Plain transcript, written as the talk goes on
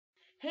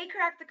Hey,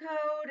 Crack the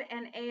Code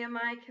and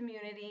AMI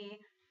community.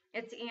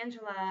 It's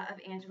Angela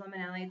of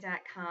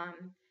angelamanelli.com.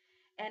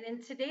 And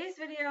in today's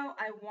video,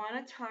 I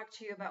want to talk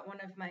to you about one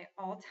of my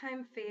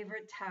all-time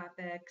favorite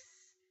topics.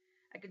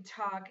 I could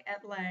talk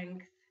at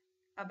length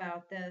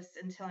about this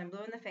until I'm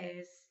blue in the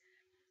face.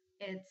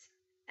 It's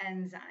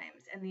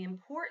enzymes and the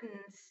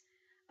importance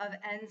of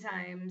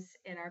enzymes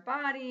in our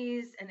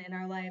bodies and in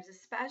our lives,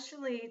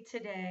 especially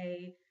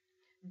today,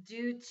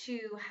 due to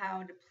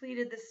how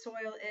depleted the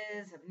soil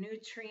is of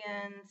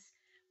nutrients,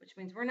 which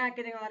means we're not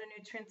getting a lot of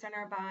nutrients in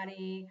our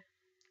body,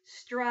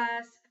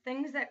 stress,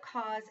 things that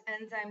cause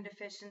enzyme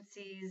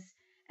deficiencies,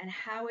 and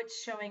how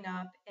it's showing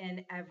up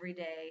in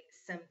everyday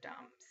symptoms.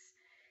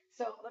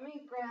 So let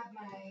me grab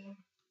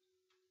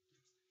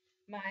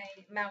my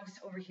mouse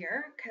over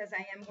here because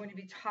I am going to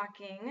be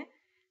talking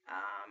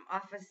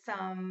off of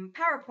some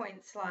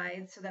PowerPoint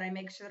slides so that I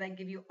make sure that I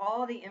give you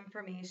all the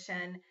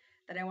information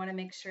that I want to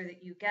make sure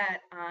that you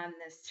get on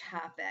this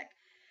topic.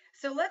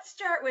 So let's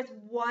start with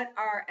what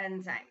are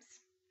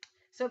enzymes.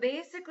 So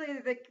basically,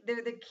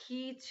 they're the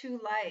key to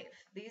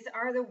life. These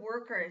are the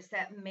workers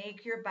that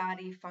make your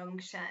body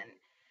function.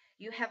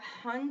 You have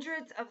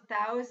hundreds of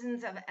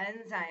thousands of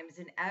enzymes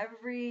in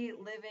every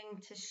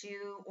living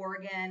tissue,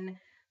 organ,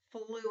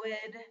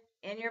 fluid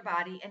in your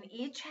body, and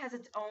each has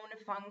its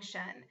own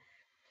function.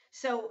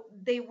 So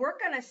they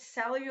work on a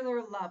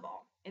cellular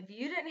level. If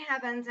you didn't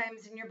have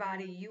enzymes in your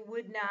body, you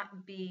would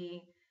not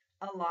be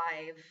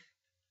alive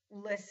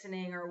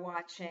listening to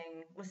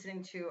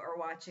or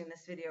watching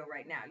this video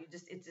right now.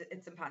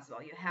 It's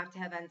impossible. You have to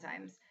have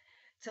enzymes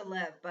to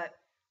live. But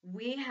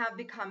we have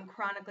become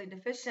chronically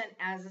deficient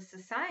as a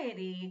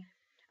society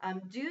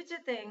due to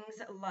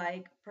things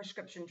like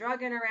prescription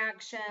drug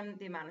interaction,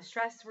 the amount of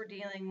stress we're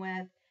dealing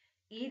with,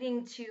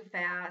 eating too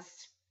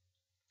fast,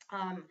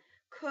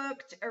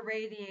 cooked,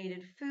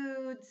 irradiated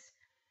foods.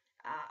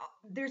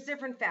 There's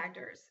different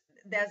factors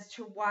as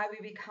to why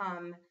we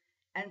become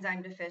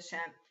enzyme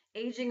deficient.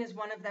 Aging is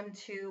one of them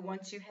too.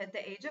 Once you hit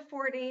the age of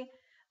 40,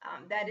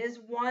 that is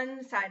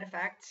one side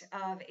effect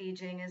of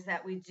aging, is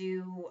that we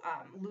do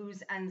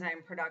lose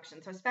enzyme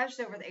production. So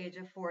especially over the age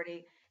of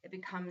 40, it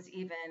becomes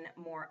even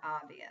more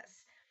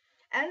obvious.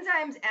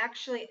 Enzymes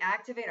actually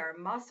activate our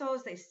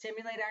muscles, they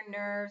stimulate our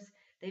nerves,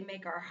 they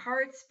make our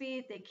hearts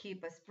beat, they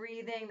keep us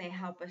breathing, they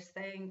help us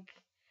think.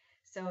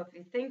 So if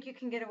you think you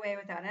can get away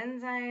without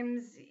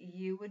enzymes,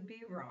 you would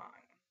be wrong.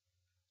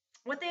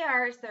 What they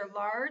are is they're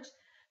large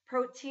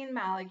protein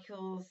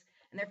molecules,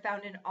 and they're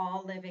found in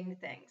all living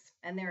things.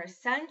 And they're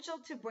essential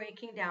to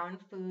breaking down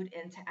food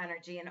into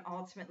energy and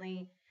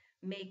ultimately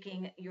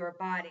making your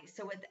body.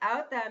 So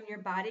without them, your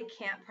body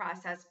can't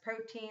process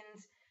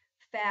proteins,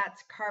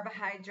 fats,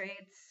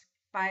 carbohydrates,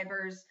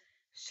 fibers,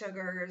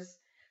 sugars.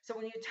 So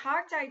when you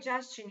talk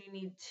digestion, you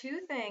need two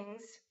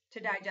things to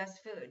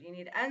digest food. You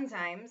need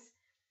enzymes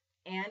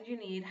and you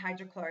need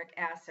hydrochloric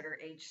acid, or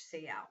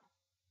HCl.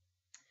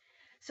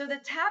 So the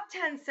top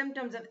 10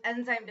 symptoms of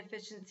enzyme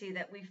deficiency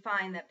that we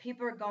find that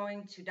people are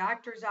going to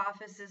doctors'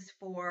 offices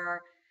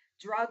for,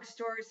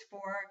 drugstores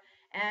for,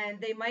 and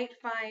they might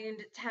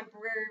find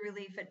temporary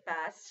relief at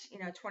best,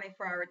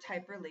 24-hour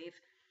type relief,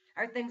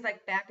 are things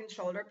like back and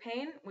shoulder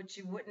pain, which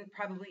you wouldn't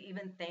probably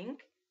even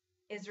think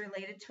is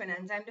related to an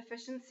enzyme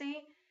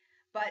deficiency.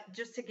 But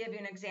just to give you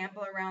an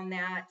example around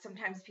that,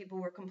 sometimes people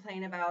will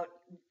complain about,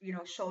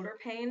 shoulder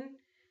pain.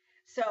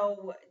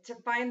 So to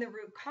find the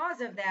root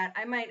cause of that,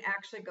 I might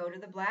actually go to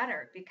the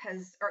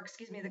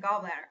the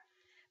gallbladder,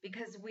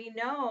 because we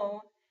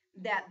know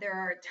that there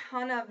are a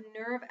ton of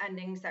nerve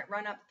endings that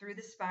run up through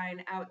the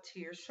spine out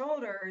to your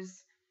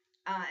shoulders,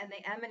 and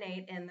they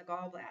emanate in the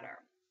gallbladder.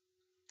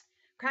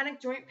 Chronic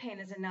joint pain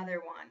is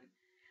another one.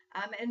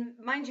 And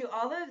mind you,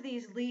 all of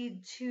these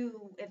lead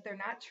to, if they're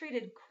not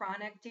treated,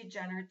 chronic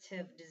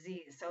degenerative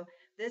disease. So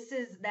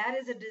that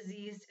is a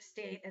diseased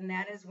state, and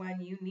that is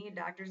when you need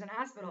doctors and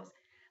hospitals.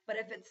 But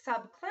if it's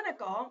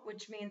subclinical,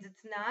 which means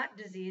it's not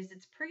diseased,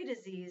 it's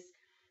pre-disease,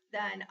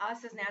 then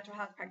us as natural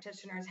health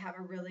practitioners have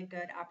a really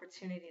good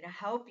opportunity to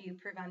help you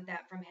prevent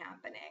that from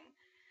happening.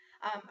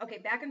 Okay,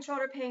 back and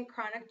shoulder pain,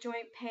 chronic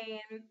joint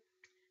pain,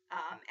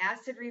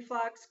 acid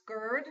reflux,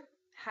 GERD,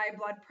 high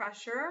blood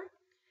pressure,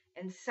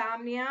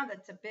 insomnia,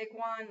 that's a big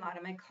one. A lot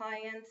of my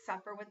clients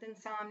suffer with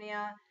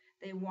insomnia.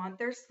 They want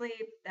their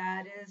sleep.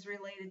 That is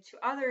related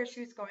to other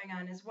issues going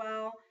on as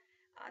well.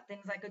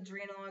 Things like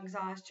adrenal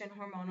exhaustion,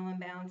 hormonal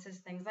imbalances,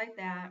 things like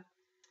that.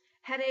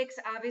 Headaches,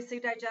 obviously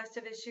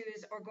digestive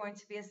issues are going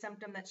to be a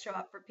symptom that show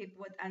up for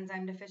people with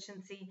enzyme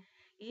deficiency.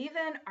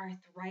 Even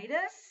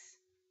arthritis,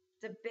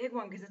 it's a big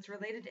one because it's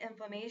related to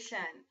inflammation.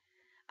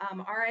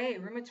 RA,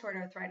 rheumatoid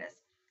arthritis,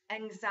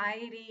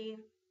 anxiety,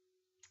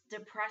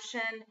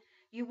 depression.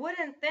 You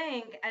wouldn't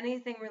think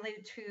anything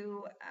related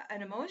to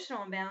an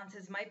emotional imbalance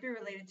might be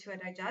related to a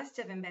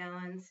digestive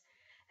imbalance.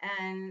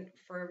 And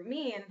for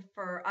me and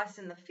for us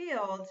in the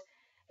field,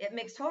 it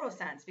makes total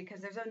sense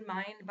because there's a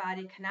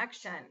mind-body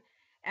connection.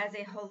 As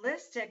a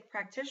holistic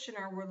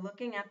practitioner, we're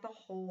looking at the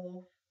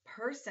whole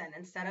person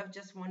instead of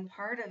just one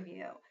part of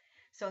you.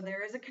 So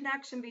there is a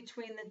connection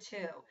between the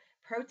two.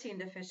 Protein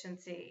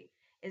deficiency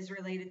is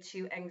related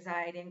to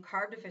anxiety, and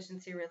carb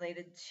deficiency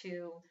related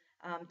to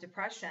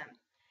depression.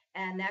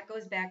 And that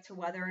goes back to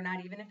whether or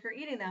not, even if you're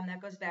eating them,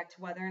 that goes back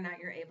to whether or not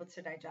you're able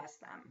to digest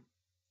them.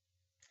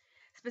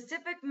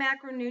 Specific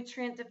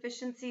macronutrient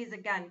deficiencies,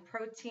 again,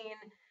 protein,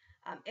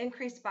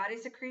 increased body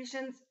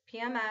secretions,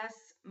 PMS,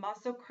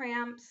 muscle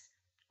cramps,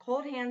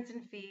 cold hands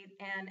and feet,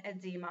 and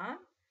edema.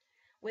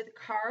 With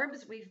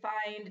carbs, we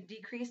find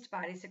decreased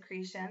body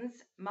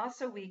secretions,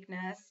 muscle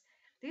weakness.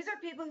 These are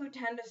people who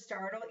tend to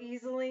startle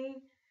easily,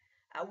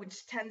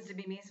 which tends to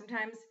be me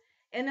sometimes.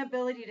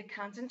 Inability to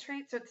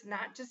concentrate, so it's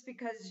not just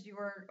because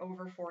you're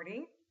over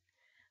 40.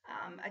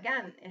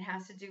 Again, it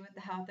has to do with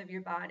the health of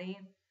your body.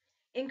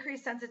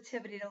 Increased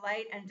sensitivity to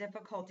light and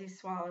difficulty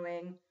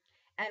swallowing.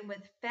 And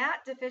with fat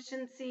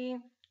deficiency,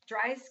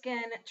 dry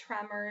skin,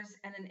 tremors,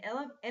 and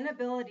an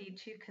inability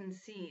to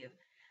conceive.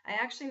 I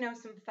actually know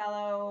some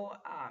fellow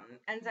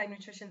enzyme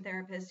nutrition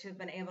therapists who have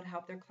been able to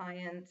help their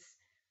clients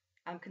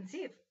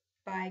conceive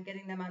by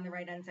getting them on the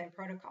right enzyme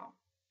protocol.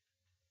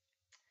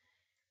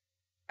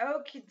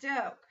 Okie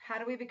doke. How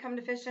do we become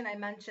deficient? I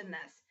mentioned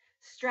this.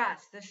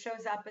 Stress. This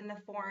shows up in the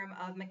form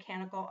of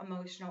mechanical,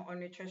 emotional, or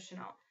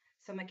nutritional.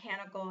 So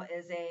mechanical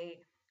is a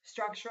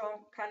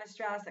structural kind of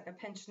stress, like a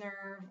pinched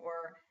nerve,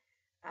 or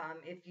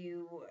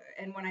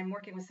and when I'm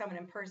working with someone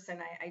in person,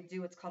 I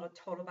do what's called a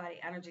total body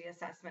energy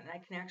assessment, and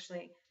I can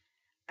actually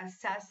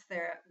assess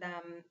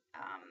them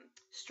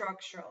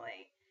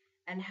structurally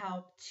and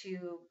help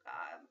to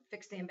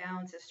fix the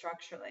imbalances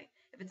structurally.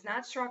 If it's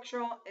not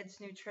structural, it's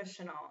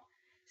nutritional.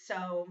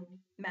 So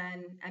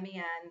men,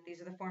 MEN,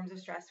 these are the forms of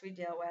stress we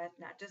deal with,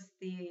 not just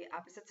the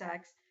opposite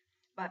sex,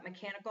 but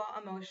mechanical,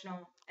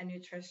 emotional, and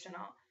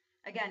nutritional.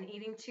 Again,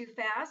 eating too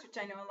fast, which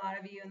I know a lot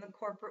of you in the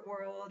corporate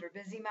world or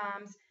busy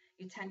moms,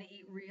 you tend to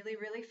eat really,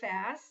 really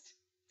fast.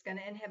 It's going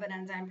to inhibit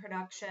enzyme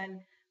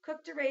production.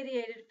 Cooked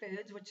irradiated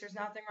foods, which there's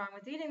nothing wrong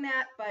with eating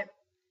that, but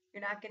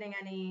you're not getting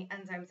any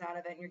enzymes out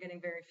of it, and you're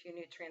getting very few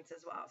nutrients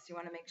as well. So you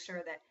want to make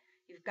sure that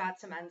you've got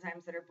some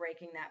enzymes that are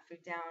breaking that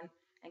food down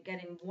and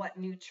getting what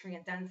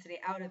nutrient density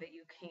out of it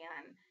you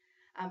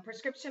can.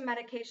 Prescription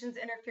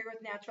medications interfere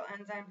with natural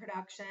enzyme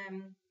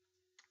production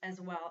as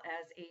well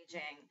as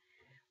aging.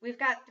 We've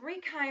got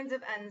three kinds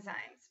of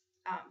enzymes.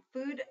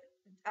 Food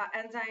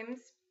enzymes,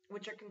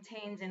 which are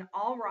contained in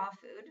all raw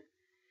food.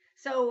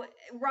 So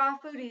raw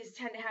foodies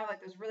tend to have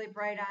like those really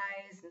bright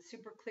eyes and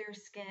super clear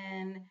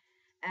skin,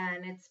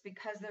 and it's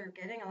because they're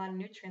getting a lot of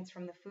nutrients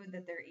from the food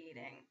that they're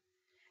eating.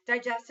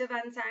 Digestive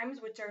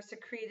enzymes, which are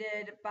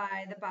secreted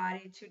by the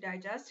body to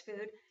digest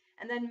food,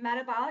 and then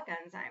metabolic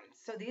enzymes.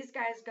 So these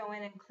guys go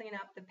in and clean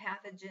up the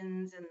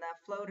pathogens and the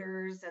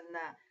floaters and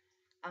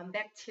the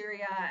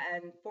bacteria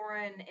and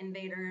foreign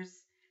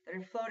invaders that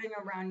are floating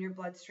around your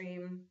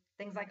bloodstream,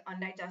 things like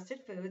undigested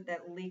food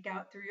that leak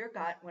out through your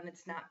gut when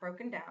it's not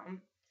broken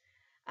down.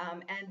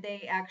 And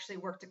they actually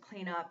work to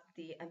clean up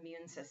the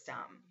immune system.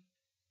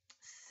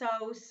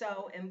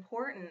 So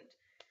important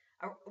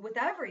with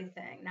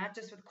everything, not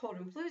just with cold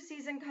and flu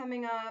season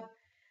coming up,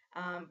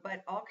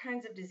 but all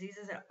kinds of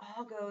diseases. It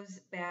all goes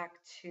back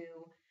to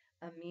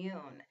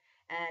immune.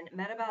 And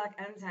metabolic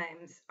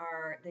enzymes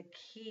are the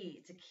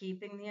key to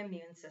keeping the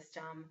immune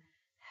system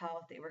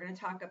healthy. We're going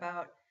to talk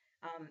about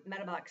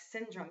metabolic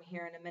syndrome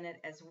here in a minute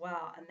as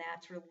well, and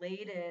that's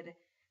related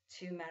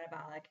to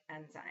metabolic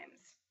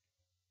enzymes.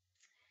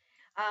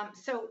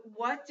 So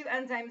what do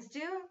enzymes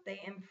do?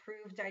 They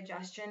improve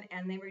digestion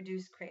and they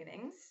reduce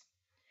cravings.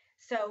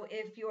 So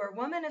if you're a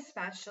woman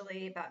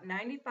especially, about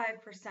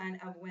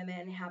 95% of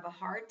women have a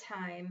hard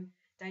time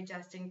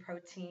digesting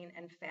protein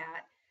and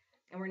fat.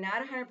 And we're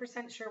not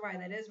 100% sure why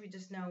that is. We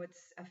just know it's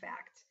a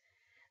fact.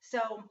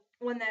 So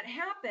when that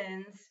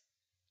happens,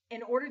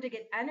 in order to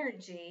get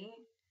energy,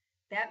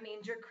 that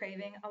means you're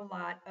craving a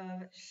lot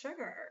of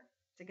sugar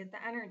to get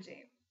the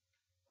energy.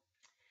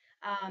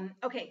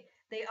 Okay,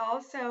 they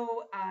also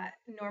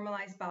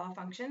normalize bowel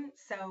function.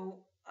 So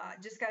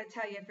just got to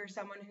tell you, if you're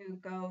someone who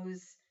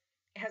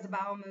has a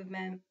bowel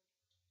movement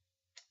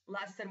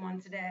less than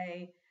once a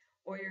day,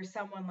 or you're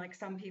someone like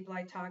some people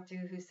I talk to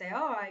who say,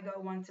 oh, I go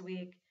once a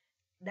week,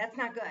 that's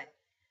not good.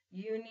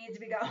 You need to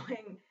be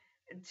going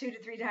 2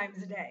 to 3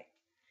 times a day.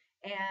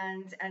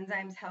 And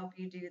enzymes help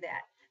you do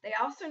that. They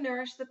also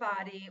nourish the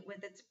body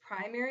with its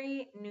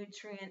primary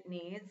nutrient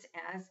needs,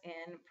 as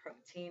in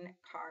protein,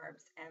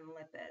 carbs, and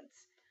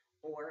lipids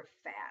or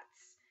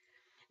fats.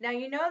 Now,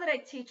 you know that I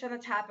teach on the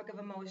topic of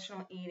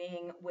emotional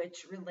eating,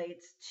 which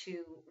relates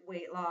to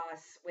weight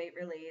loss, weight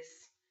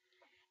release.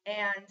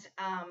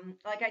 And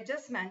like I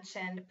just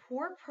mentioned,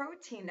 poor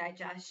protein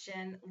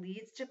digestion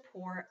leads to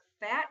poor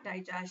fat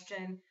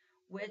digestion,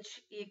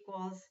 which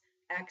equals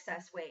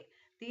excess weight.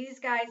 These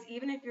guys,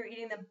 even if you're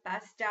eating the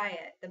best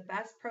diet, the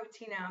best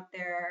protein out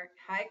there,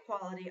 high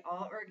quality,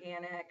 all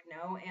organic,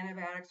 no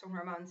antibiotics or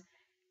hormones,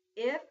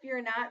 if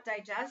you're not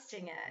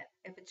digesting it,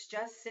 if it's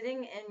just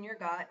sitting in your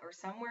gut or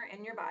somewhere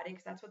in your body,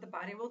 because that's what the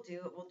body will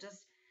do, it will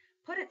just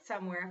put it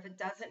somewhere if it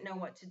doesn't know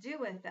what to do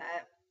with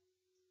it,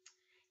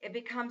 it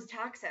becomes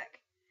toxic.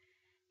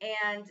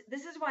 And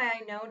this is why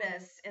I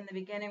notice in the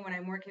beginning when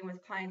I'm working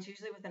with clients,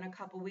 usually within a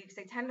couple weeks,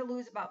 they tend to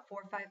lose about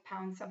 4 or 5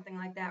 pounds, something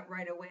like that,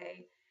 right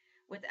away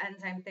with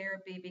enzyme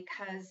therapy,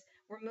 because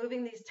we're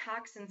moving these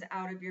toxins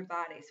out of your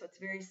body. So it's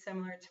very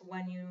similar to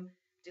when you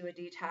do a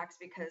detox,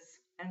 because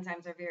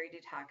enzymes are very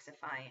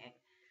detoxifying.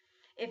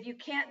 If you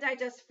can't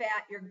digest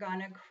fat, you're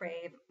gonna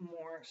crave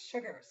more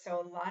sugar.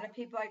 So a lot of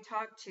people I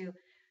talk to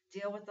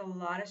deal with a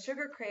lot of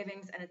sugar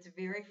cravings, and it's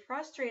very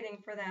frustrating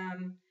for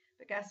them.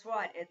 But guess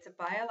what? It's a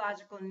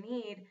biological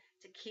need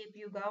to keep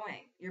you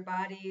going. Your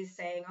body's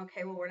saying,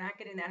 okay, well, we're not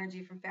getting the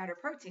energy from fat or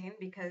protein,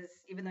 because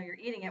even though you're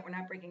eating it, we're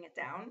not breaking it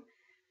down.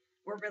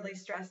 We're really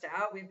stressed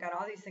out. We've got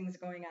all these things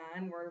going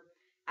on. We're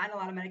on a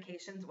lot of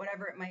medications,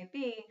 whatever it might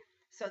be.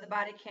 So the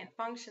body can't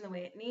function the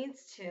way it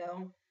needs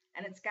to.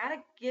 And it's got to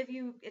get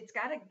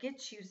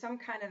you some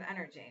kind of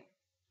energy.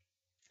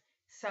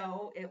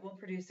 So it will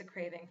produce a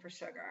craving for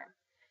sugar.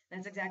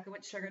 That's exactly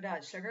what sugar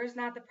does. Sugar is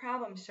not the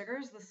problem. Sugar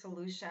is the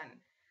solution.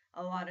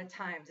 A lot of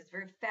times, it's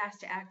very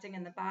fast acting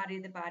in the body.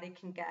 The body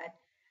can get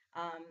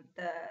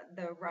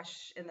the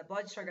rush in the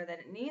blood sugar that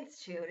it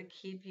needs to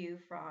keep you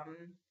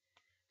from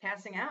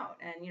passing out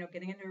and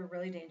getting into a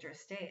really dangerous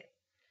state.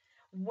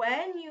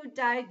 When you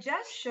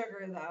digest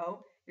sugar,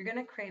 though, you're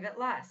going to crave it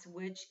less,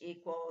 which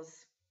equals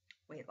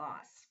weight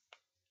loss.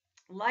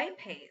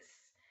 Lipase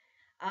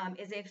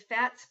is a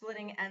fat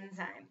splitting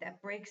enzyme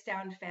that breaks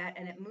down fat,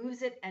 and it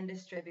moves it and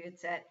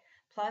distributes it.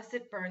 Plus,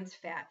 it burns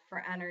fat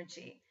for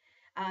energy.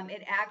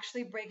 It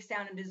actually breaks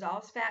down and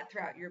dissolves fat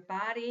throughout your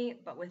body,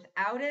 but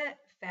without it,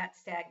 fat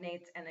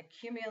stagnates and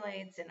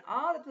accumulates in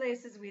all the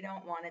places we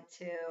don't want it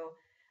to,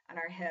 on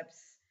our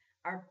hips,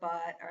 our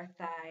butt, our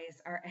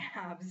thighs, our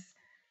abs,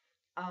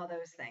 all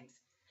those things.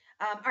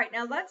 All right,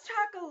 now let's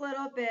talk a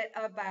little bit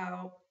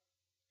about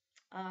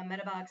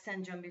metabolic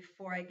syndrome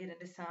before I get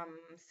into some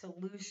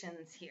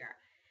solutions here.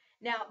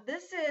 Now,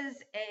 this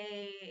is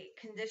a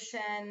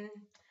condition,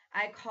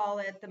 I call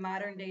it the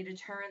modern day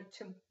deterrent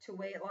to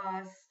weight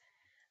loss.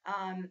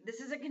 This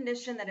is a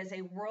condition that is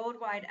a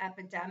worldwide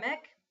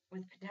epidemic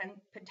with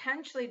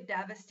potentially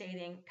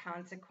devastating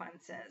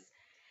consequences.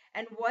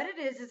 And what it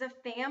is a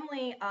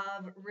family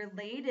of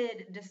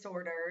related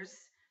disorders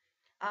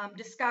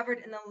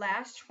discovered in the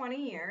last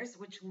 20 years,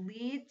 which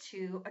lead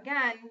to,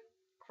 again,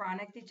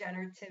 chronic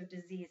degenerative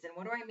disease. And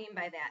what do I mean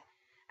by that?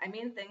 I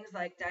mean things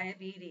like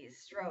diabetes,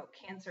 stroke,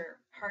 cancer,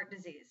 heart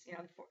disease,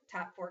 the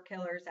top 4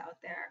 killers out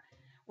there,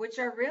 which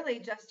are really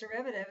just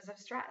derivatives of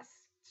stress.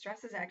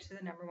 Stress is actually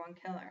the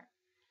 #1 killer.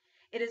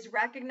 It is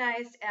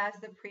recognized as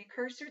the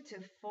precursor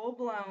to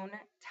full-blown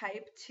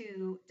type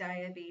 2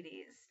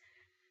 diabetes.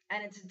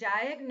 And it's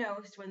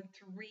diagnosed when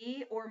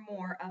 3 or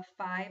more of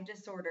 5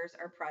 disorders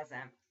are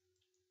present.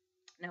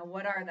 Now,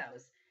 what are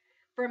those?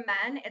 For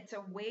men, it's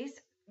a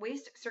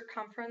waist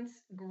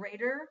circumference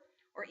greater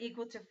or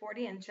equal to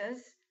 40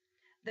 inches.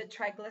 The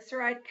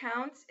triglyceride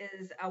count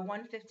is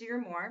 150 or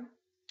more.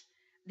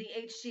 The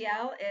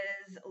HDL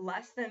is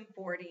less than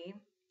 40.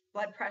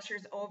 Blood pressure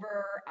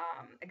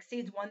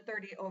exceeds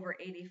 130 over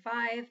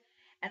 85,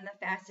 and the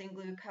fasting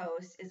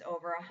glucose is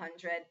over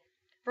 100.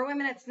 For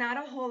women, it's not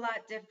a whole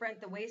lot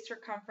different. The waist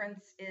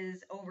circumference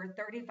is over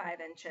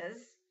 35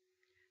 inches.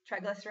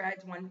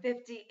 Triglycerides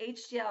 150.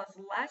 HDL is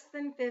less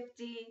than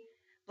 50.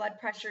 Blood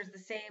pressure is the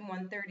same,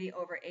 130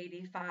 over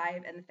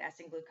 85, and the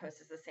fasting glucose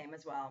is the same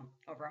as well,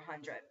 over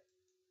 100.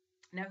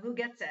 Now, who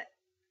gets it?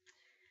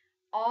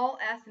 All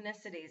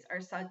ethnicities are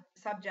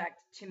subject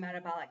to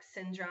metabolic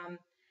syndrome.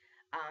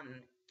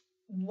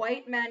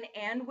 White men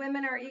and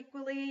women are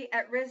equally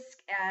at risk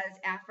as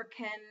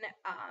African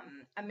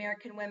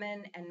American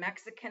women and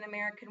Mexican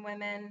American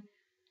women.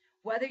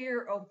 Whether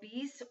you're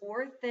obese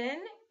or thin,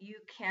 you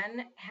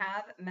can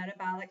have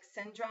metabolic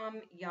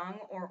syndrome, young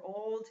or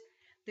old.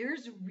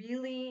 There's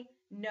really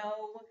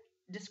no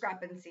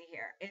discrepancy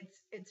here.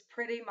 It's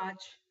pretty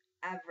much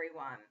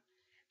everyone.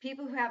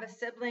 People who have a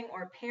sibling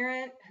or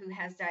parent who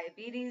has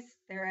diabetes,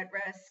 they're at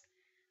risk.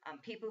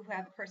 People who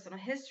have a personal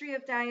history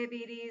of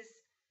diabetes,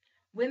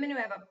 women who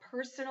have a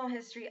personal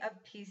history of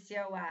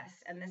PCOS,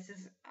 and this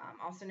is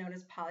also known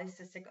as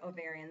polycystic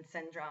ovarian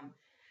syndrome.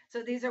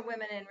 So these are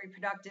women in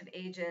reproductive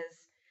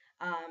ages,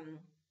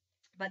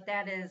 but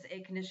that is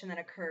a condition that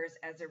occurs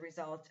as a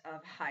result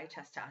of high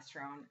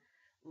testosterone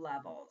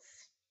levels.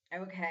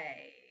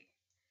 Okay.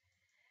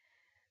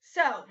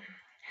 So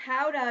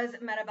how does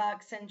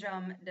metabolic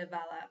syndrome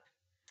develop?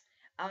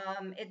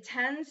 It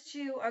tends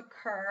to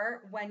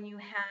occur when you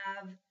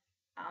have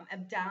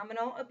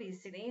abdominal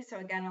obesity, so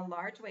again, a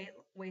large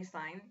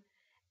waistline,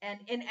 an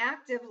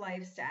inactive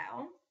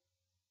lifestyle.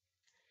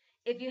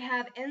 If you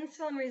have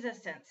insulin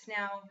resistance,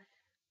 now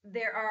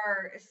there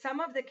are some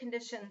of the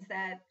conditions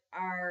that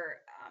are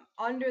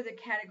under the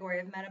category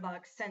of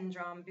metabolic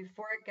syndrome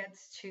before it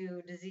gets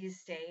to disease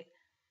state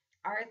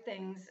are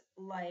things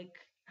like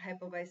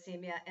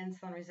hypoglycemia,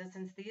 insulin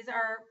resistance. These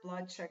are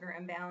blood sugar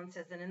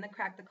imbalances, and in the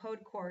Crack the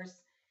Code course,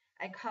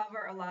 I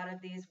cover a lot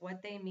of these,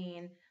 what they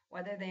mean,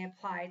 whether they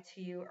apply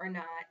to you or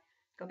not.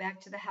 Go back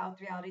to the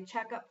Health Reality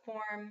Checkup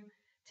form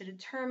to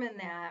determine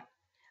that.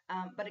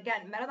 But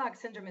again, metabolic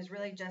syndrome is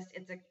really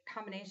it's a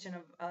combination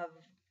of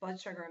blood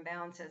sugar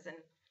imbalances. And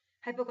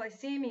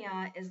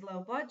hypoglycemia is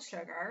low blood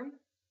sugar,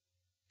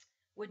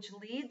 which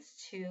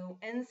leads to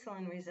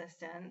insulin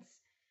resistance.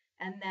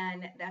 And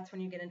then that's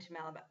when you get into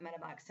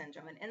metabolic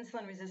syndrome. And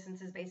insulin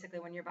resistance is basically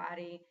when your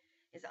body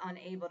is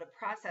unable to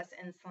process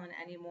insulin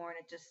anymore, and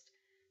it just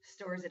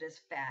stores it as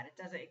fat.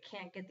 It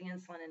can't get the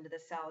insulin into the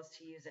cells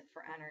to use it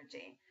for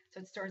energy.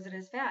 So it stores it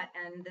as fat,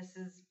 and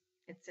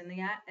it's in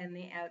the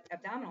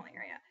abdominal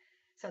area.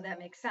 So that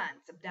makes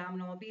sense.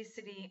 Abdominal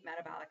obesity,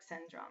 metabolic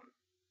syndrome.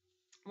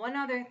 One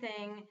other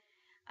thing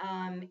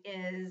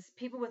is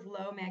people with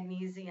low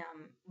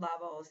magnesium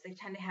levels, they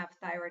tend to have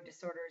thyroid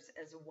disorders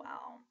as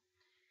well.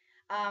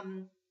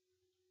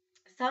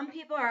 Some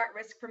people are at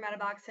risk for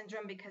metabolic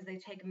syndrome because they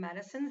take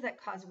medicines that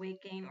cause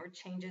weight gain or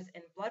changes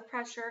in blood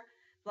pressure,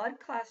 blood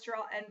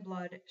cholesterol, and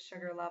blood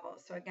sugar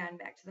levels. So again,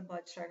 back to the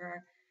blood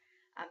sugar.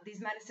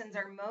 These medicines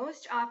are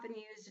most often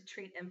used to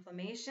treat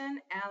inflammation,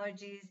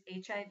 allergies,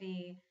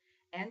 HIV,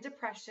 and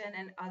depression,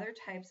 and other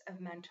types of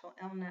mental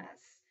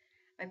illness.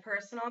 My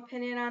personal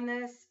opinion on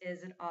this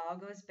is it all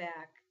goes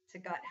back to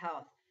gut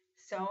health.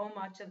 So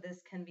much of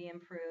this can be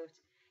improved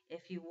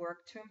if you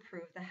work to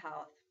improve the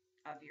health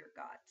of your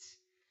gut.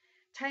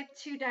 Type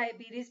 2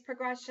 diabetes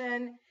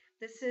progression.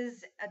 This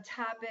is a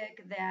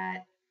topic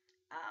that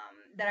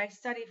I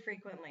study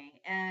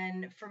frequently,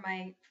 and for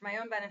my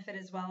own benefit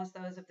as well as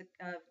those of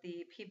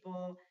the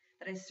people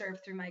that I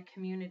serve through my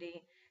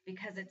community,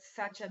 because it's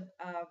such a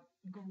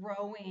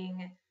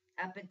growing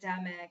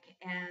epidemic,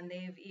 and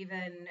they've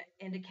even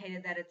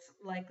indicated that it's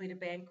likely to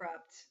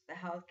bankrupt the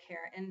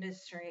healthcare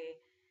industry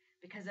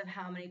because of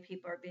how many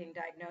people are being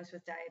diagnosed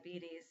with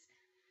diabetes.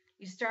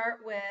 You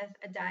start with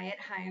a diet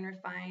high in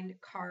refined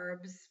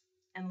carbs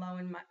and low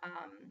in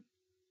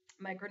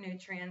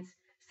micronutrients,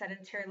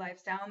 sedentary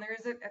lifestyle, and there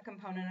is a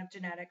component of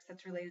genetics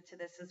that's related to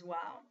this as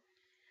well.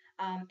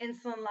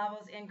 Insulin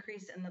levels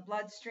increase in the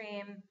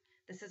bloodstream.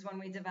 This is when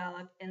we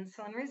develop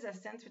insulin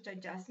resistance, which I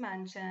just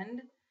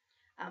mentioned.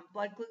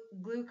 Blood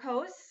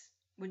glucose,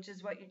 which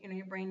is what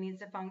your brain needs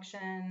to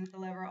function, the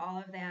liver, all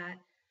of that.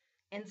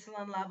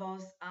 Insulin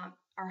levels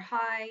are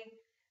high.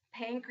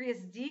 Pancreas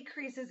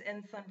decreases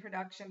insulin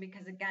production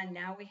because, again,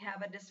 now we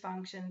have a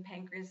dysfunction.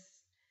 Pancreas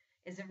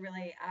isn't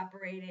really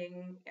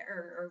operating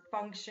or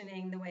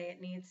functioning the way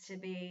it needs to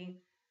be.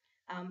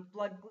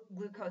 Blood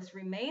glucose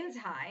remains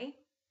high,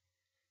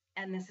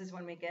 and this is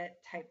when we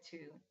get type 2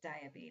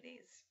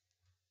 diabetes.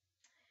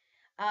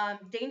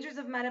 Dangers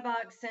of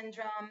metabolic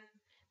syndrome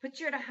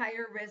put you at a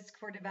higher risk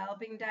for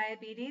developing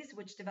diabetes,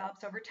 which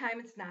develops over time.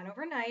 It's not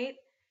overnight,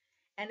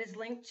 and is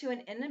linked to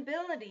an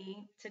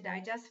inability to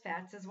digest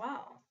fats as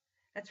well.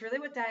 That's really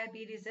what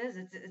diabetes is.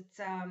 It's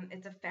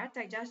a fat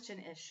digestion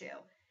issue.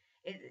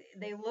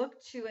 They look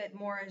to it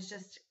more as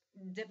just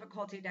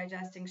difficulty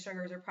digesting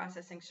sugars or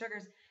processing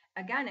sugars.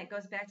 Again, it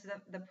goes back to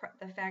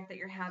the fact that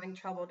you're having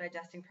trouble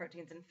digesting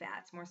proteins and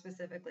fats, more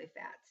specifically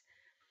fats.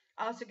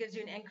 Also gives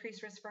you an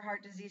increased risk for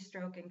heart disease,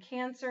 stroke, and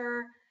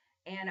cancer,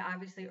 and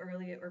obviously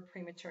early or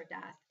premature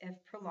death if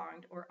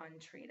prolonged or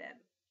untreated.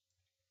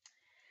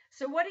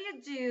 So what do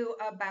you do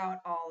about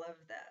all of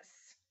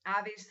this?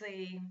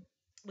 Obviously,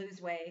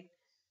 lose weight,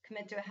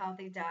 commit to a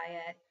healthy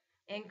diet,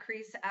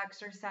 increase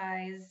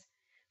exercise.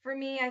 For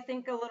me, I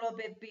think a little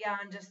bit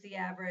beyond just the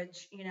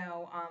average,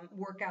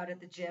 workout at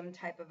the gym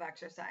type of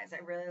exercise. I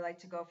really like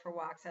to go for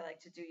walks. I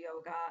like to do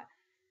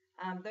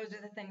yoga. Those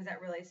are the things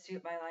that really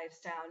suit my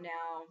lifestyle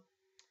now.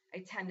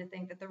 I tend to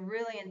think that the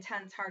really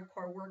intense,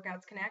 hardcore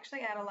workouts can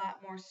actually add a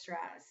lot more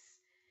stress.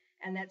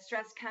 And that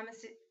stress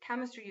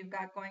chemistry you've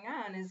got going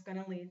on is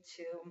going to lead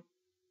to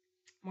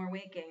more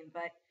weight gain.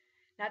 But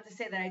not to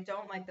say that I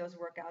don't like those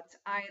workouts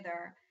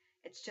either.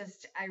 It's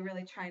just I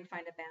really try and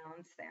find a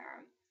balance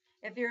there.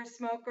 If you're a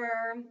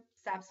smoker,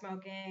 stop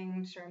smoking.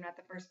 I'm sure I'm not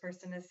the first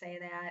person to say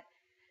that.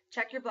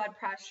 Check your blood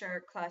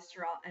pressure,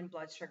 cholesterol, and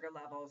blood sugar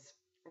levels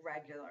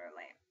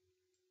regularly.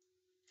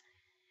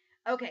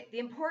 Okay, the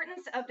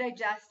importance of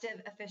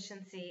digestive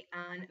efficiency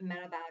on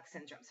metabolic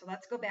syndrome. So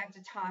let's go back to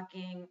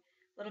talking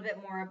a little bit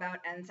more about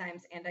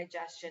enzymes and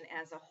digestion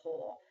as a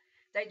whole.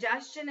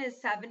 Digestion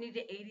is 70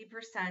 to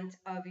 80%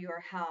 of your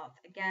health.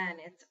 Again,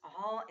 it's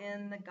all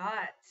in the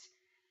gut.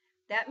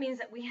 That means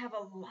that we have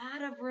a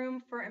lot of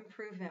room for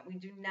improvement. We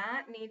do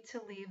not need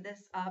to leave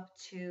this up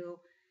to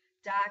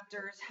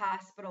doctors,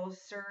 hospitals,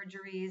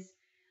 surgeries.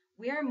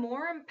 We are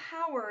more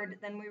empowered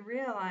than we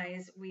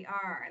realize we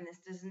are, and this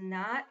does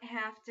not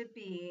have to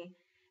be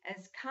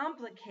as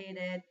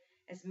complicated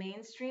as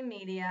mainstream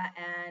media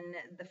and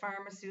the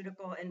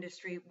pharmaceutical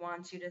industry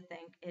wants you to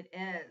think it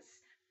is.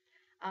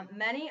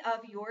 Many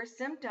of your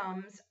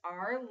symptoms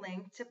are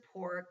linked to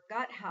poor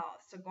gut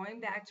health. So going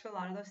back to a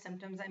lot of those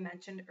symptoms I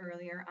mentioned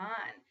earlier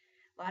on,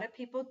 a lot of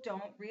people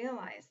don't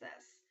realize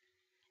this.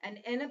 An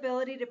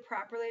inability to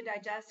properly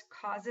digest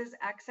causes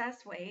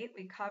excess weight.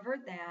 We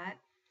covered that.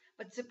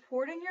 But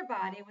supporting your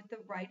body with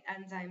the right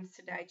enzymes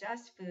to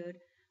digest food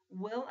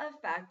will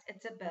affect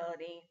its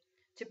ability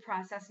to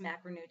process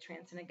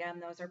macronutrients. And again,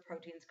 those are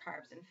proteins,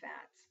 carbs, and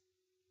fats.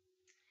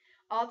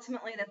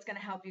 Ultimately, that's going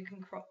to help you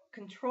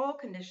control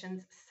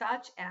conditions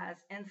such as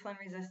insulin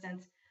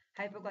resistance,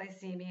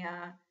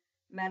 hypoglycemia,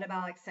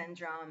 metabolic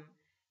syndrome,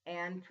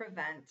 and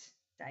prevent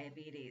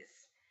diabetes.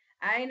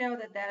 I know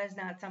that that is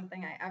not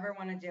something I ever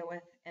want to deal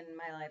with in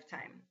my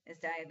lifetime, is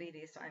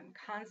diabetes. So I'm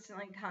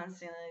constantly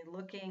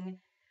looking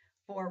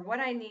for what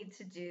I need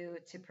to do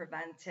to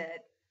prevent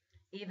it,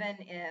 even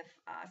if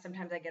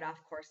sometimes I get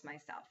off course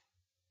myself.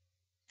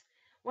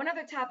 One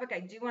other topic I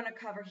do want to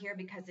cover here,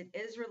 because it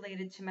is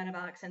related to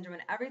metabolic syndrome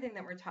and everything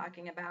that we're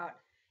talking about,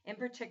 in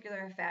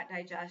particular fat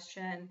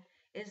digestion,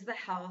 is the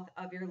health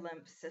of your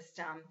lymph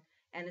system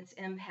and its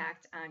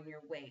impact on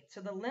your weight.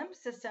 So the lymph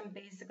system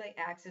basically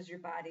acts as your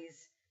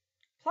body's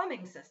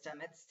plumbing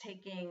system. It's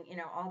taking,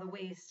 all the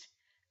waste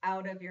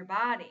out of your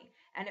body,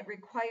 and it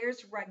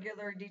requires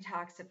regular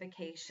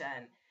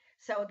detoxification.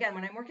 So again,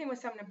 when I'm working with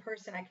someone in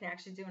person, I can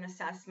actually do an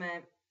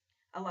assessment,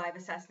 a live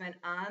assessment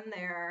on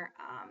their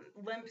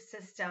lymph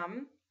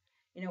system,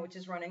 which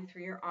is running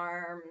through your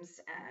arms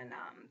and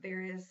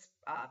various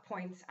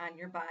points on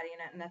your body,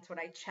 and that's what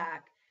I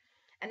check.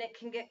 And it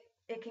can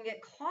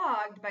get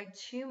clogged by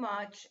too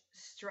much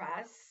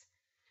stress,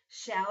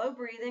 shallow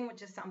breathing,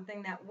 which is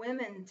something that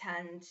women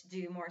tend to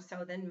do more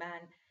so than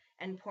men,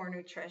 and poor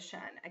nutrition.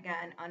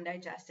 Again,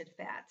 undigested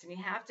fats, and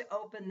you have to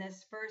open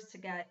this first to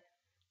get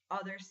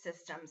other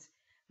systems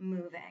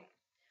moving.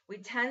 We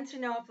tend to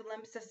know if the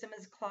lymph system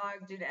is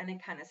clogged due to any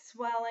kind of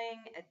swelling,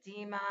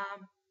 edema.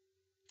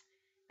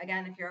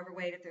 Again, if you're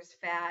overweight, if there's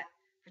fat,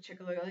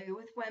 particularly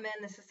with women,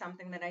 this is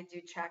something that I do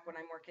check when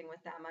I'm working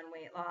with them on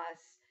weight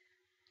loss.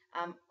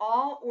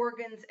 All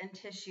organs and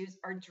tissues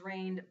are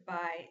drained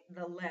by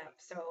the lymph.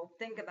 So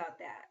think about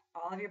that.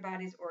 All of your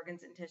body's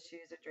organs and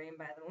tissues are drained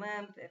by the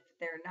lymph. If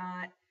they're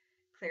not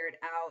cleared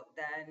out,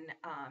 then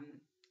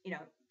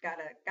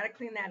gotta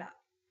clean that up.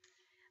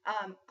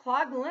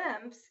 Clogged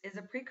lymphs is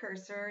a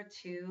precursor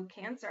to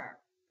cancer.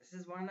 This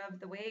is one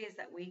of the ways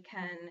that we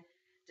can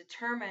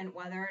determine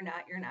whether or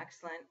not you're an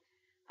excellent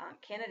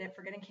candidate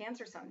for getting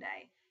cancer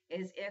someday,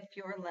 is if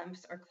your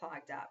lymphs are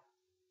clogged up.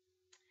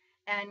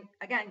 And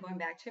again, going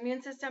back to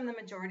immune system, the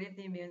majority of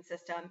the immune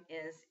system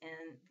is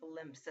in the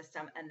lymph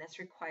system, and this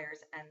requires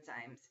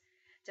enzymes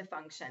to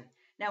function.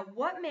 Now,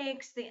 what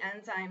makes the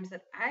enzymes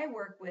that I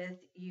work with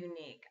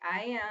unique?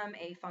 I am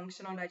a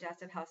functional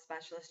digestive health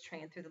specialist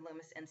trained through the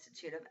Loomis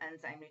Institute of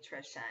Enzyme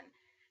Nutrition.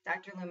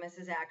 Dr. Loomis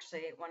is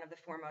actually one of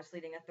the foremost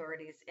leading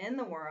authorities in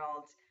the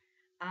world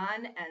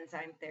on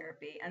enzyme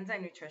therapy,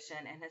 enzyme nutrition,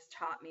 and has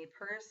taught me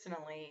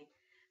personally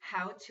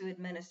how to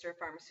administer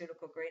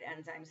pharmaceutical grade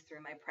enzymes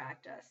through my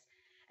practice.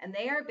 And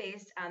they are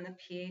based on the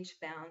pH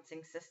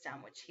balancing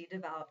system, which he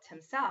developed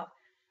himself.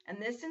 And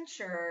this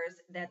ensures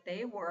that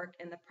they work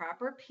in the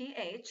proper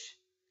pH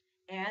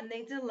and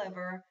they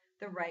deliver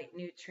the right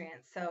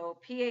nutrients. So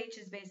pH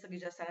is basically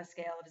just on a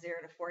scale of 0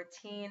 to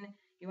 14.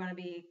 You want to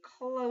be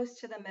close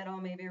to the middle,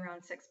 maybe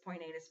around 6.8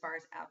 as far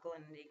as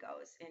alkalinity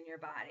goes in your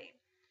body.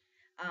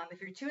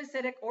 If you're too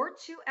acidic or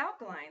too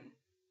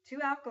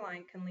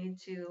alkaline can lead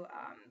to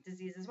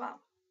disease as well.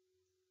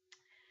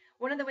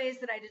 One of the ways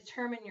that I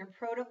determine your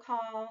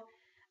protocol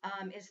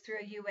is through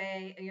a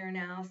UA, a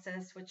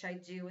urinalysis, which I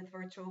do with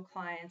virtual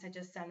clients. I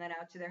just send that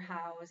out to their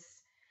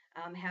house,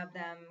 have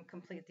them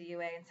complete the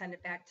UA and send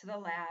it back to the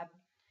lab.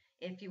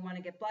 If you want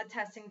to get blood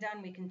testing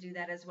done, we can do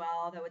that as well,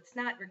 although it's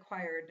not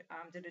required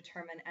to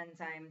determine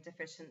enzyme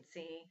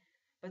deficiency,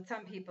 but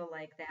some people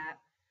like that.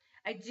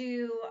 I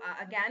do,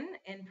 again,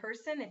 in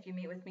person, if you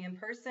meet with me in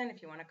person,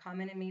 if you want to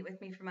come in and meet with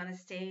me from out of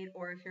state,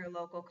 or if you're a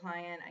local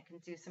client, I can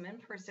do some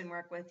in-person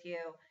work with you.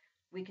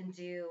 We can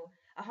do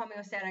a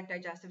homeostatic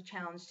digestive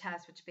challenge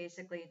test, which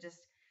basically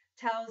just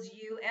tells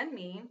you and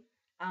me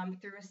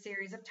through a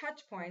series of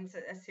touch points,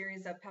 a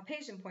series of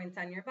palpation points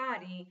on your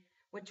body,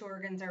 which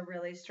organs are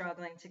really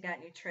struggling to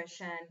get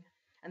nutrition.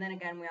 And then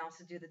again, we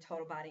also do the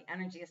total body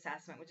energy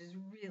assessment, which is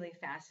really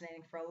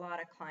fascinating for a lot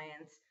of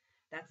clients.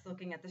 That's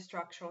looking at the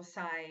structural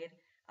side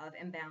of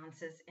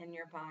imbalances in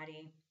your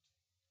body.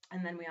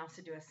 And then we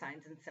also do a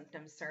signs and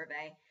symptoms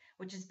survey,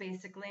 which is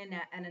basically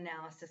an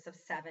analysis of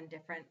 7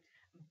 different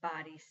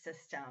body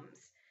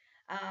systems.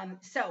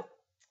 So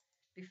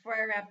before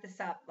I wrap this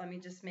up, let me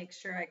just make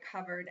sure I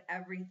covered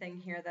everything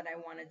here that I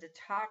wanted to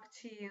talk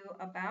to you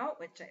about,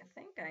 which I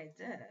think I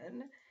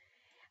did.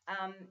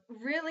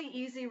 Really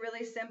easy,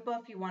 really simple.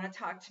 If you want to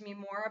talk to me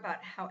more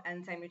about how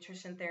enzyme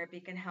nutrition therapy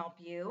can help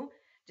you,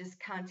 just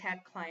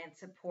contact client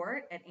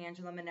support at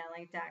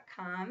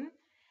angelamanelli.com,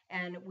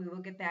 and we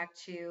will get back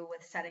to you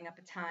with setting up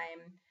a time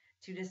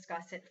to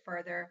discuss it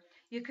further.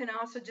 You can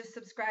also just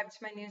subscribe to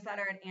my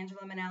newsletter at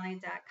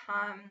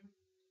angelamanelli.com,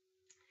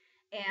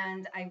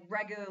 and I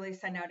regularly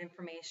send out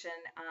information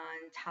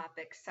on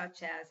topics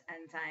such as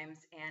enzymes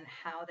and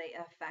how they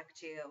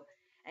affect you,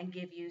 and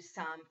give you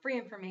some free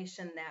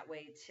information that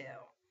way too.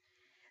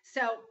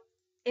 So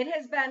it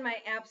has been my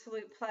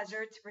absolute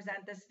pleasure to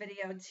present this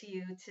video to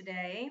you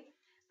today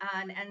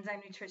on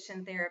enzyme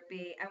nutrition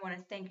therapy. I want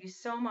to thank you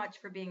so much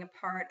for being a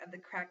part of the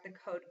Crack the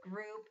Code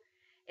group.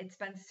 It's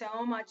been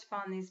so much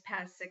fun these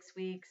past 6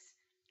 weeks.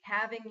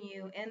 having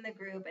you in the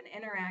group and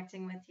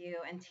interacting with you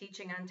and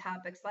teaching on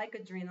topics like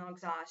adrenal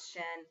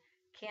exhaustion,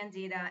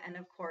 candida, and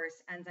of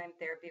course, enzyme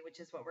therapy, which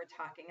is what we're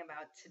talking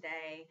about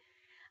today.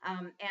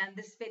 And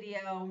this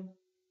video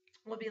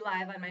will be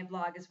live on my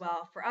blog as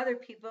well for other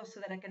people so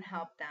that I can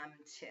help them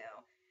too.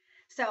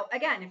 So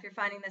again, if you're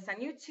finding this on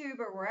YouTube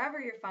or wherever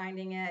you're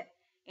finding it,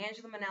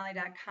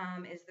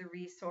 angelamanelli.com is the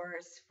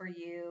resource for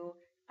you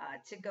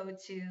to go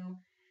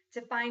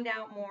to find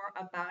out more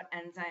about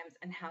enzymes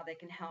and how they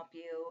can help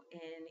you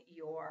in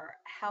your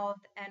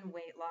health and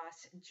weight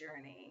loss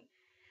journey.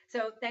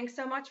 So thanks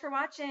so much for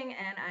watching,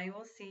 and I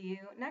will see you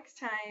next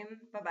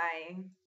time. Bye-bye.